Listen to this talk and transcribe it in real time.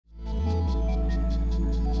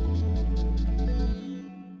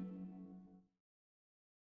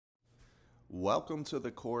Welcome to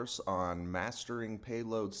the course on Mastering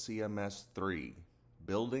Payload CMS 3,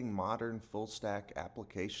 Building Modern Full-Stack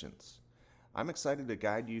Applications. I'm excited to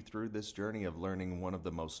guide you through this journey of learning one of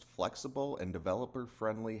the most flexible and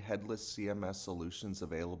developer-friendly headless CMS solutions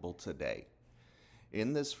available today.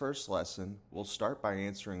 In this first lesson, we'll start by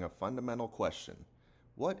answering a fundamental question.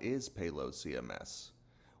 What is Payload CMS?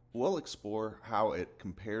 We'll explore how it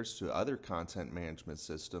compares to other content management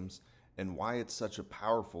systems and why it's such a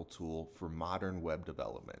powerful tool for modern web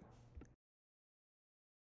development.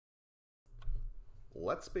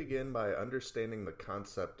 Let's begin by understanding the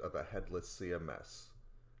concept of a headless CMS.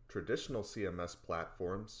 Traditional CMS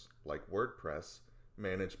platforms, like WordPress,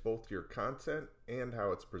 manage both your content and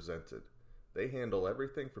how it's presented. They handle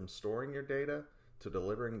everything from storing your data to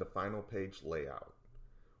delivering the final page layout.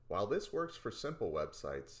 While this works for simple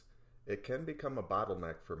websites, it can become a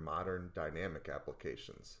bottleneck for modern dynamic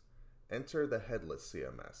applications. Enter the Headless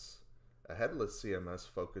CMS. A Headless CMS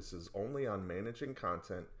focuses only on managing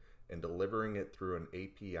content and delivering it through an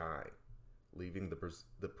API, leaving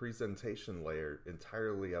the presentation layer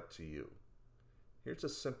entirely up to you. Here's a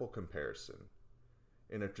simple comparison.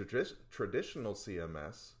 In a traditional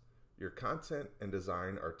CMS, your content and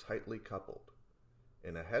design are tightly coupled.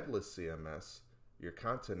 In a Headless CMS, your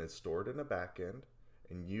content is stored in a backend,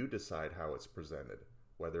 and you decide how it's presented,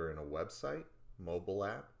 whether in a website, mobile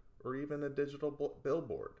app, or even a digital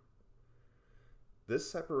billboard.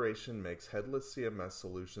 This separation makes headless CMS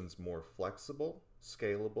solutions more flexible,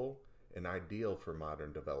 scalable, and ideal for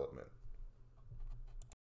modern development.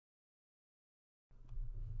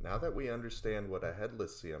 Now that we understand what a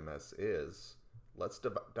headless CMS is, let's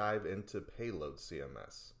dive into Payload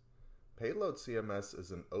CMS. Payload CMS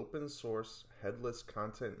is an open source headless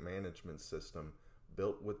content management system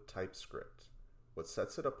built with TypeScript. What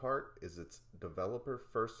sets it apart is its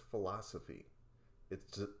developer-first philosophy.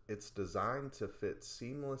 It's designed to fit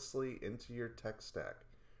seamlessly into your tech stack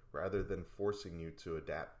rather than forcing you to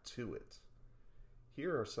adapt to it.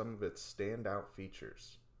 Here are some of its standout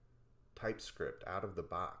features. TypeScript out of the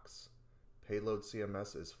box. Payload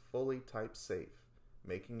CMS is fully type-safe,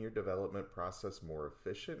 making your development process more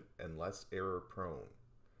efficient and less error-prone.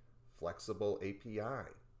 Flexible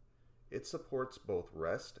API. It supports both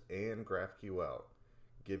REST and GraphQL,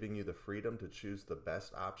 giving you the freedom to choose the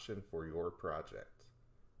best option for your project.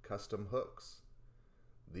 Custom hooks.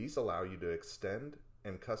 These allow you to extend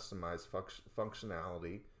and customize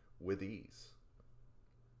functionality with ease.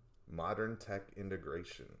 Modern tech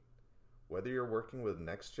integration. Whether you're working with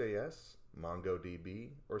Next.js, MongoDB,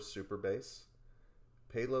 or Supabase,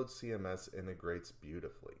 Payload CMS integrates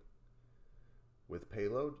beautifully. With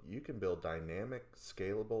Payload, you can build dynamic,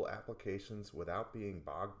 scalable applications without being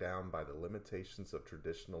bogged down by the limitations of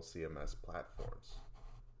traditional CMS platforms.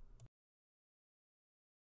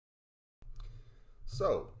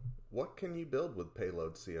 So, what can you build with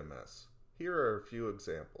Payload CMS? Here are a few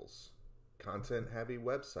examples. Content-heavy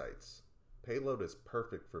websites. Payload is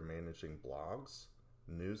perfect for managing blogs,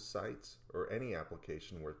 news sites, or any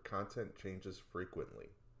application where content changes frequently.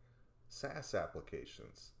 SaaS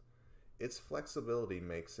applications. Its flexibility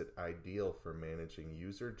makes it ideal for managing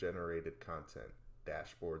user-generated content,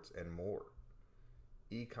 dashboards, and more.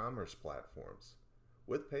 E-commerce platforms.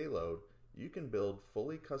 With Payload, you can build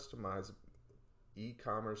fully customized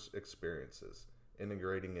e-commerce experiences,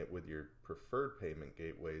 integrating it with your preferred payment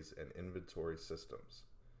gateways and inventory systems.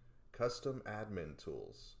 Custom admin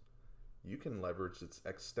tools. You can leverage its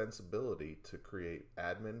extensibility to create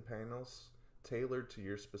admin panels tailored to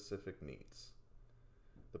your specific needs.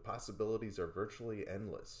 The possibilities are virtually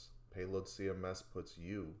endless. Payload CMS puts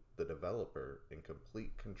you, the developer, in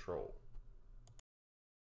complete control.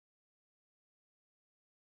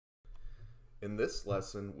 In this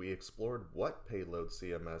lesson, we explored what Payload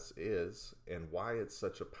CMS is and why it's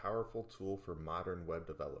such a powerful tool for modern web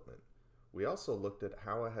development. We also looked at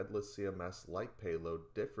how a headless CMS like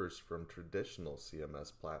Payload differs from traditional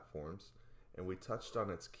CMS platforms, and we touched on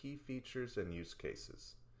its key features and use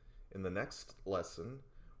cases. In the next lesson,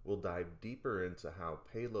 we'll dive deeper into how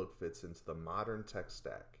Payload fits into the modern tech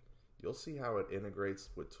stack. You'll see how it integrates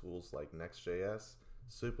with tools like Next.js,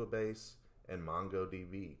 Supabase, and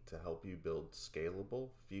MongoDB to help you build scalable,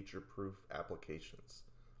 future-proof applications.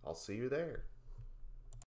 I'll see you there.